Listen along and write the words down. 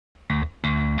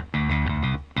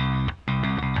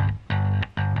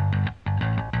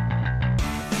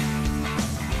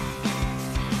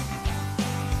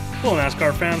Hello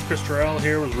NASCAR fans, Chris Terrell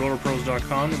here with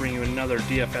RotorPros.com to bring you another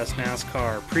DFS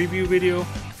NASCAR preview video.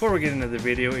 Before we get into the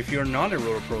video, if you're not a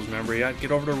RotorPros member yet,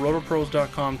 get over to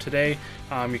RotorPros.com today.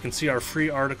 You can see our free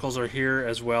articles are here,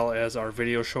 as well as our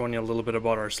video showing you a little bit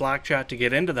about our Slack chat. To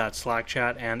get into that Slack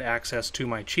chat and access to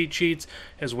my cheat sheets,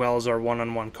 as well as our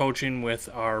one-on-one coaching with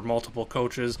our multiple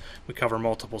coaches. We cover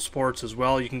multiple sports as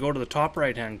well. You can go to the top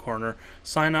right hand corner,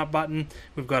 sign up button.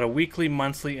 We've got a weekly,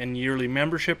 monthly, and yearly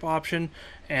membership option,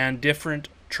 and different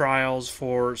trials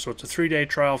for, so it's a 3-day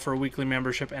trial for a weekly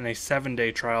membership and a 7-day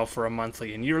trial for a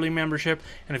monthly and yearly membership.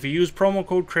 And if you use promo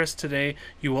code Chris today,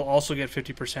 you will also get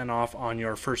 50% off on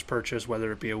your first purchase,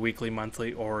 whether it be a weekly,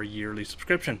 monthly, or yearly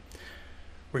subscription.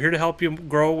 We're here to help you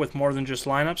grow with more than just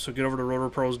lineups, so get over to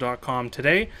rotorpros.com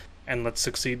today and let's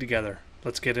succeed together.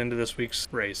 Let's get into this week's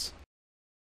race.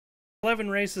 11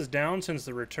 races down since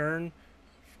the return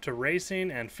to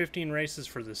racing and 15 races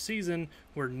for the season.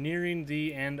 We're nearing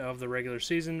the end of the regular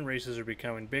season. Races are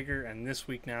becoming bigger, and this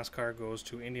week NASCAR goes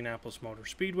to Indianapolis Motor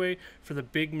Speedway for the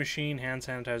Big Machine Hand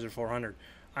Sanitizer 400.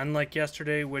 Unlike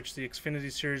yesterday, which the Xfinity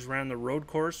Series ran the road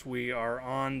course, we are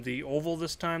on the oval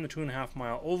this time, the 2.5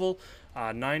 mile oval.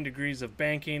 9 degrees of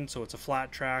banking, so it's a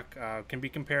flat track. Can be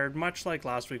compared much like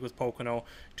last week with Pocono,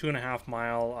 2.5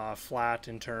 mile flat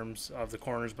in terms of the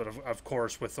corners, but of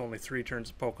course with only 3 turns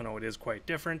at Pocono it is quite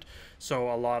different. So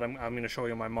I'm going to show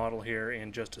you my model here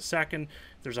in just a second.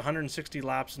 There's 160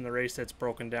 laps in the race. That's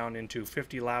broken down into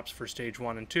 50 laps for stage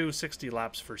 1 and 2, 60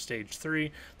 laps for stage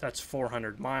 3. That's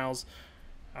 400 miles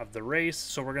of the race.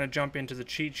 So we're going to jump into the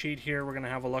cheat sheet here. We're going to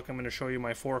have a look. I'm going to show you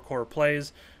my 4 core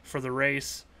plays for the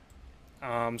race.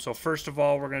 So first of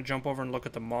all, we're going to jump over and look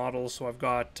at the model. So I've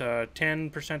got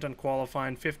 10% on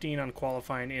qualifying, 15 on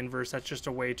qualifying inverse. That's just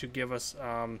a way to give us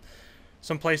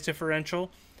some place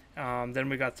differential. Then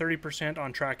we got 30%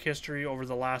 on track history over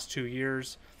the last 2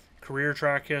 years, career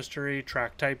track history,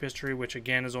 track type history, which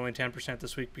again is only 10%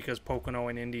 this week because Pocono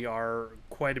and Indy are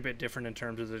quite a bit different in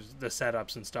terms of the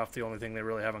setups and stuff. The only thing they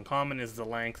really have in common is the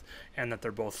length and that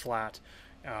they're both flat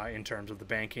in terms of the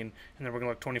banking. And then we're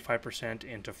going to look 25%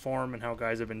 into form and how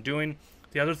guys have been doing.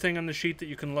 The other thing on the sheet that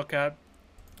you can look at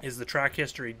is the track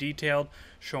history detailed,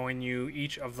 showing you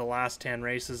each of the last 10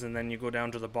 races, and then you go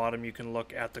down to the bottom, you can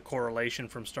look at the correlation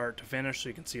from start to finish. So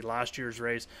you can see last year's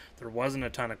race, there wasn't a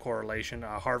ton of correlation.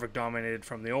 Harvick dominated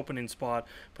from the opening spot,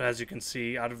 but as you can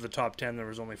see, out of the top 10, there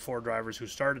was only 4 drivers who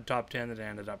started top 10 that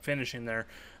ended up finishing there,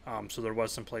 so there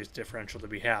was some place differential to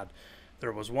be had.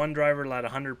 There was 1 driver led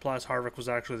 100 plus. Harvick was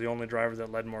actually the only driver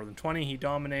that led more than 20. He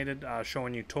dominated,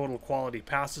 showing you total quality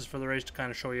passes for the race to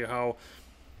kind of show you how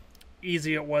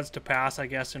easy it was to pass, I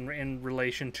guess, in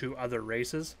relation to other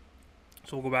races.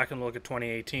 So we'll go back and look at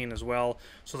 2018 as well.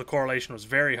 So the correlation was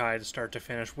very high to start to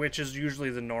finish, which is usually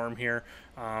the norm here.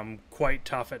 Quite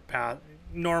tough at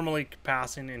normally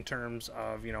passing in terms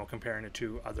of, you know, comparing it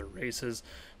to other races.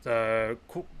 The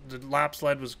laps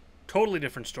led was totally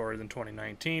different story than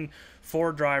 2019.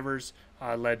 4 drivers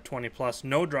led 20 plus,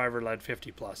 no driver led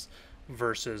 50 plus,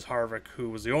 versus Harvick, who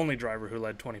was the only driver who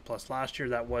led 20 plus last year.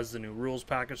 That was the new rules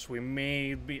package, so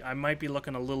I might be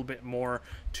looking a little bit more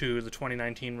to the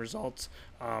 2019 results,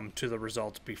 to the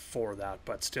results before that,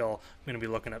 but still I'm going to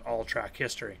be looking at all track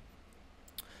history.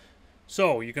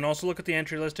 So you can also look at the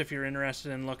entry list if you're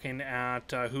interested in looking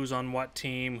at who's on what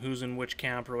team, who's in which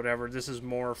camp or whatever. This is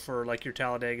more for like your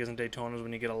Talladegas and Daytonas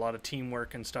when you get a lot of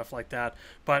teamwork and stuff like that,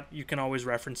 but you can always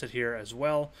reference it here as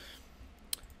well.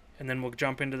 And then we'll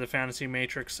jump into the fantasy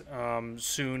matrix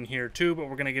soon here too, but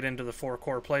we're going to get into the 4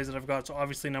 core plays that I've got. So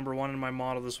obviously number 1 in my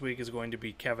model this week is going to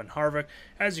be Kevin Harvick.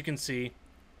 As you can see,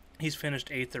 he's finished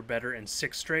 8th or better in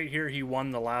 6 straight here. He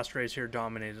won the last race here,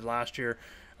 dominated last year,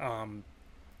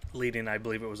 leading, I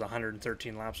believe it was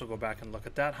 113 laps. We'll go back and look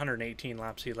at that. 118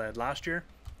 laps he led last year.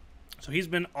 So he's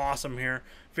been awesome here,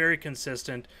 very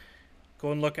consistent.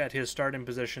 Go and look at his starting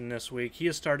position this week. He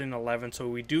is starting 11th, so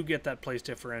we do get that place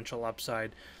differential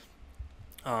upside.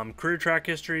 Career track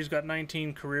history, he's got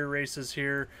 19 career races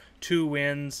here, 2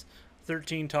 wins,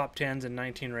 13 top 10s in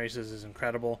 19 races is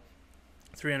incredible.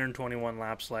 321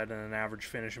 laps led and an average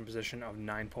finishing position of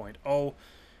 9.0.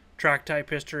 Track type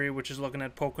history, which is looking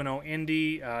at Pocono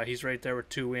Indy, he's right there with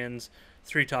 2 wins,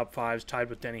 3 top 5s, tied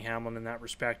with Denny Hamlin in that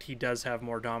respect. He does have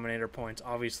more dominator points,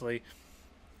 obviously.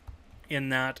 In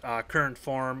that current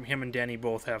form, him and Denny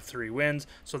both have 3 wins,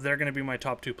 so they're going to be my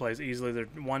top 2 plays easily. They're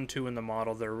 1, 2 in the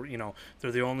model.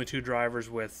 They're the only 2 drivers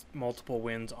with multiple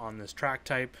wins on this track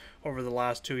type over the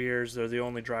last 2 years. They're the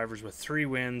only drivers with 3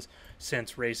 wins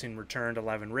since racing returned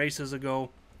 11 races ago.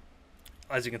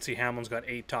 As you can see, Hamlin's got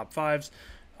 8 top 5s,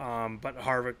 but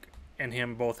Harvick and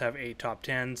him both have 8 top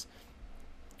 10s.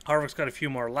 Harvick's got a few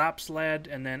more laps led,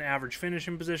 and then average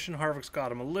finishing position, Harvick's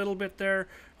got him a little bit there.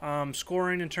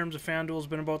 Scoring in terms of FanDuel's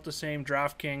been about the same.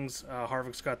 DraftKings,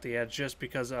 Harvick's got the edge just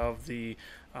because of the,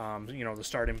 the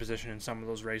starting position in some of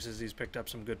those races. He's picked up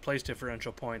some good place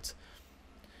differential points.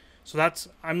 So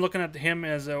I'm looking at him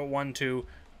as a 1-2.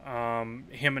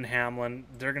 Him and Hamlin,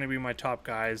 they're going to be my top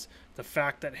guys. The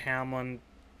fact that Hamlin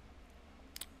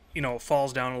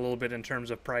falls down a little bit in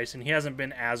terms of price, and he hasn't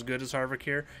been as good as Harvick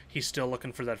here. He's still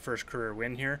looking for that first career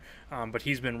win here, but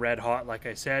he's been red hot, like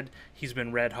I said. He's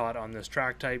been red hot on this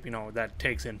track type. That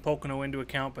takes in Pocono into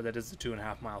account, but that is the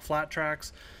 2.5 mile flat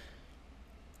tracks.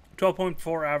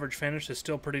 12.4 average finish is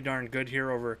still pretty darn good here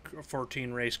over a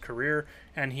 14 race career,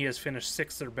 and he has finished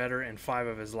 6th or better in 5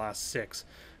 of his last 6.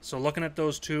 So looking at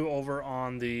those two over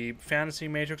on the fantasy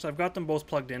matrix, I've got them both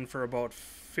plugged in for about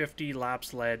 50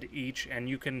 laps led each, and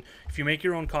you can, if you make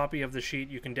your own copy of the sheet,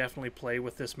 you can definitely play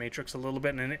with this matrix a little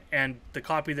bit, and the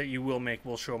copy that you will make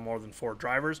will show more than 4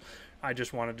 drivers. I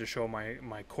just wanted to show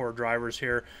my core drivers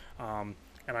here,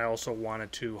 and I also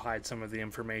wanted to hide some of the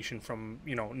information from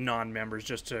non-members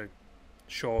just to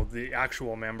show the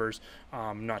actual members,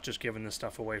 not just giving this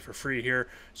stuff away for free here.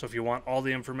 So if you want all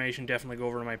the information, definitely go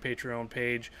over to my Patreon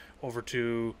page, over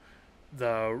to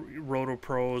the Roto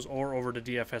Pros, or over to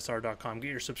dfsr.com. Get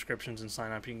your subscriptions and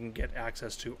sign up. You can get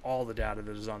access to all the data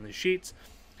that is on these sheets.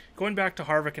 Going back to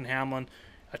Harvick and Hamlin,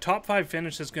 a top 5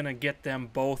 finish is going to get them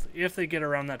both, if they get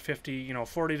around that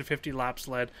 40 to 50 laps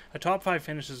led, a top 5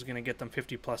 finish is going to get them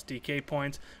 50 plus DK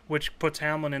points, which puts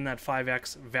Hamlin in that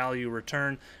 5x value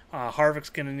return. Harvick's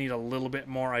going to need a little bit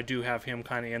more. I do have him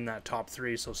kind of in that top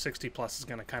 3, so 60 plus is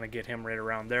going to kind of get him right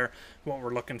around there. What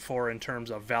we're looking for in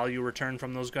terms of value return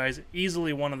from those guys,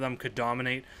 easily one of them could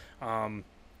dominate and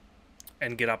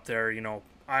get up there.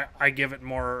 I give it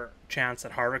more chance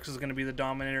that Harvick is going to be the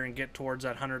dominator and get towards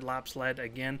that 100 laps led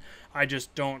again. I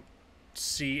just don't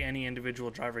see any individual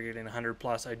driver getting 100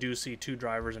 plus. I do see 2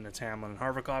 drivers, and it's Hamlin and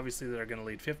Harvick, obviously, that are going to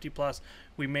lead 50 plus.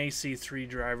 We may see 3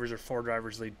 drivers or 4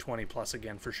 drivers lead 20 plus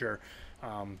again for sure.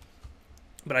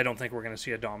 But I don't think we're going to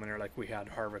see a dominator like we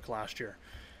had Harvick last year.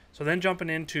 So then jumping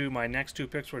into my next 2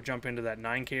 picks, we'll jump into that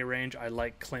 9K range. I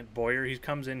like Clint Bowyer. He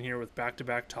comes in here with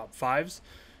back-to-back top 5s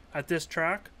at this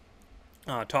track.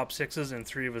 Top 6s in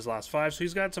 3 of his last 5, so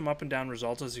he's got some up and down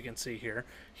results, as you can see here.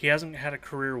 He hasn't had a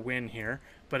career win here,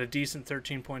 but a decent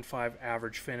 13.5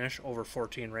 average finish over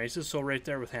 14 races, so right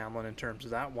there with Hamlin in terms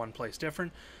of that, 1 place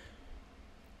different.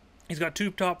 He's got 2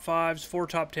 top 5s, 4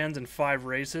 top 10s, and 5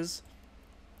 races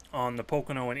on the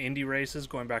Pocono and Indy races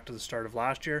going back to the start of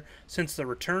last year. Since the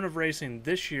return of racing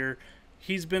this year,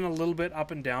 he's been a little bit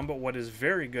up and down, but what is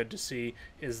very good to see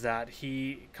is that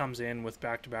he comes in with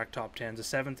back-to-back top 10s, a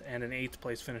 7th and an 8th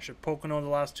place finish at Pocono the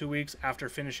last 2 weeks after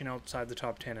finishing outside the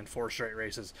top 10 in 4 straight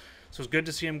races. So it's good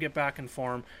to see him get back in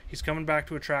form. He's coming back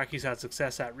to a track he's had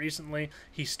success at recently.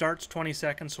 He starts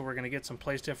 22nd, so we're going to get some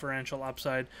place differential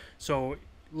upside. So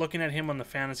looking at him on the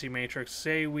fantasy matrix,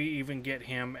 say we even get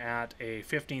him at a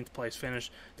 15th place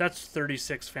finish, that's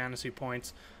 36 fantasy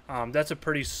points. That's a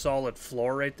pretty solid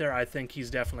floor right there. I think he's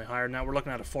definitely higher than that. We're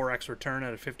looking at a 4x return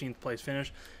at a 15th place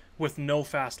finish with no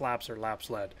fast laps or laps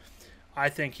led. I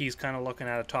think he's kind of looking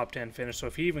at a top 10 finish. So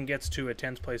if he even gets to a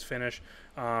 10th place finish,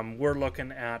 we're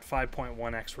looking at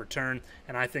 5.1x return,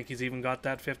 and I think he's even got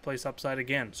that 5th place upside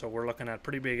again. So we're looking at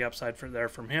pretty big upside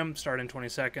from him, starting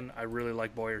 22nd. I really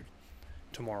like Bowyer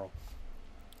tomorrow.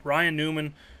 Ryan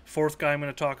Newman, 4th guy I'm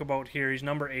going to talk about here. He's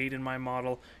number 8 in my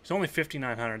model. He's only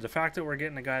 5,900. The fact that we're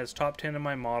getting a guy that's top 10 in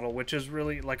my model, which is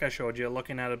really, like I showed you,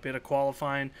 looking at a bit of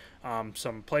qualifying,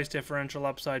 some place differential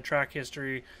upside, track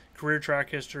history, career track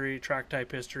history, track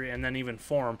type history, and then even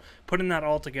form. Putting that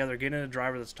all together, getting a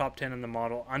driver that's top 10 in the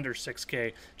model under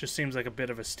 6K just seems like a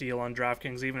bit of a steal on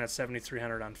DraftKings, even at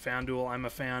 7,300 on FanDuel. I'm a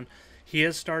fan. He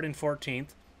is starting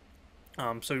 14th.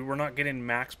 So we're not getting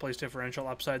max place differential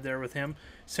upside there with him.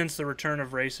 Since the return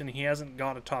of racing, he hasn't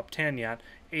got a top 10 yet.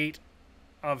 8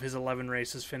 of his 11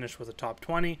 races finished with a top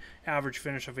 20, average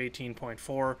finish of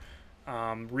 18.4.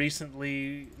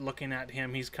 Recently, looking at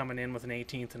him, he's coming in with an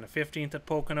 18th and a 15th at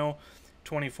Pocono,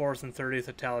 24th and 30th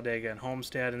at Talladega and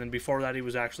Homestead, and then before that he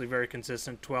was actually very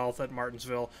consistent, 12th at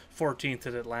Martinsville, 14th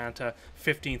at Atlanta,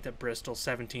 15th at Bristol,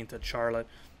 17th at Charlotte.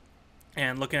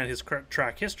 And looking at his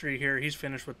track history here, he's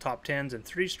finished with top 10s in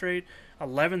 3 straight,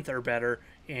 11th or better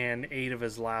in 8 of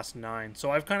his last 9.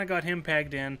 So I've kind of got him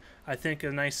pegged in. I think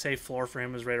a nice safe floor for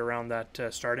him is right around that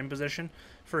starting position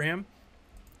for him,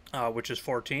 which is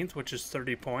 14th, which is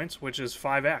 30 points, which is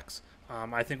 5x.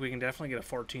 I think we can definitely get a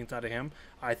 14th out of him.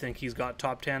 I think he's got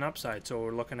top 10 upside. So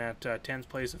we're looking at 10th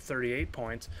place of 38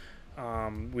 points.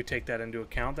 we take that into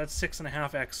account, that's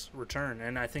 6.5x return,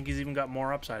 and I think he's even got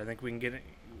more upside. I think we can get it,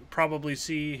 probably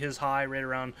see his high right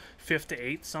around 5th to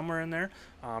 8th, somewhere in there,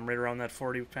 right around that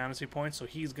 40 fantasy points. So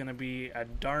he's going to be a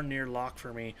darn near lock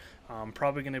for me.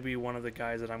 Probably going to be one of the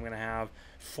guys that I'm going to have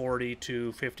 40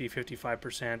 to 50,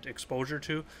 55% exposure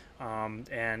to,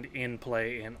 and in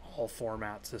play in all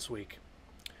formats this week.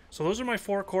 So those are my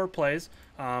 4 core plays.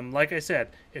 Like I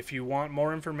said, if you want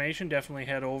more information, definitely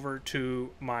head over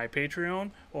to my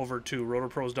Patreon, over to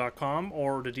rotorpros.com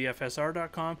or to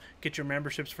dfsr.com. Get your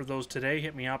memberships for those today.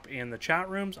 Hit me up in the chat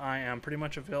rooms. I am pretty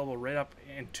much available right up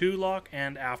into lock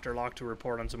and after lock to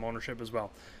report on some ownership as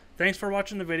well. Thanks for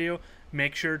watching the video.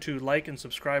 Make sure to like and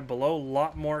subscribe below. A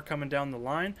lot more coming down the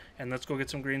line, and let's go get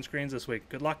some green screens this week.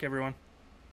 Good luck, everyone.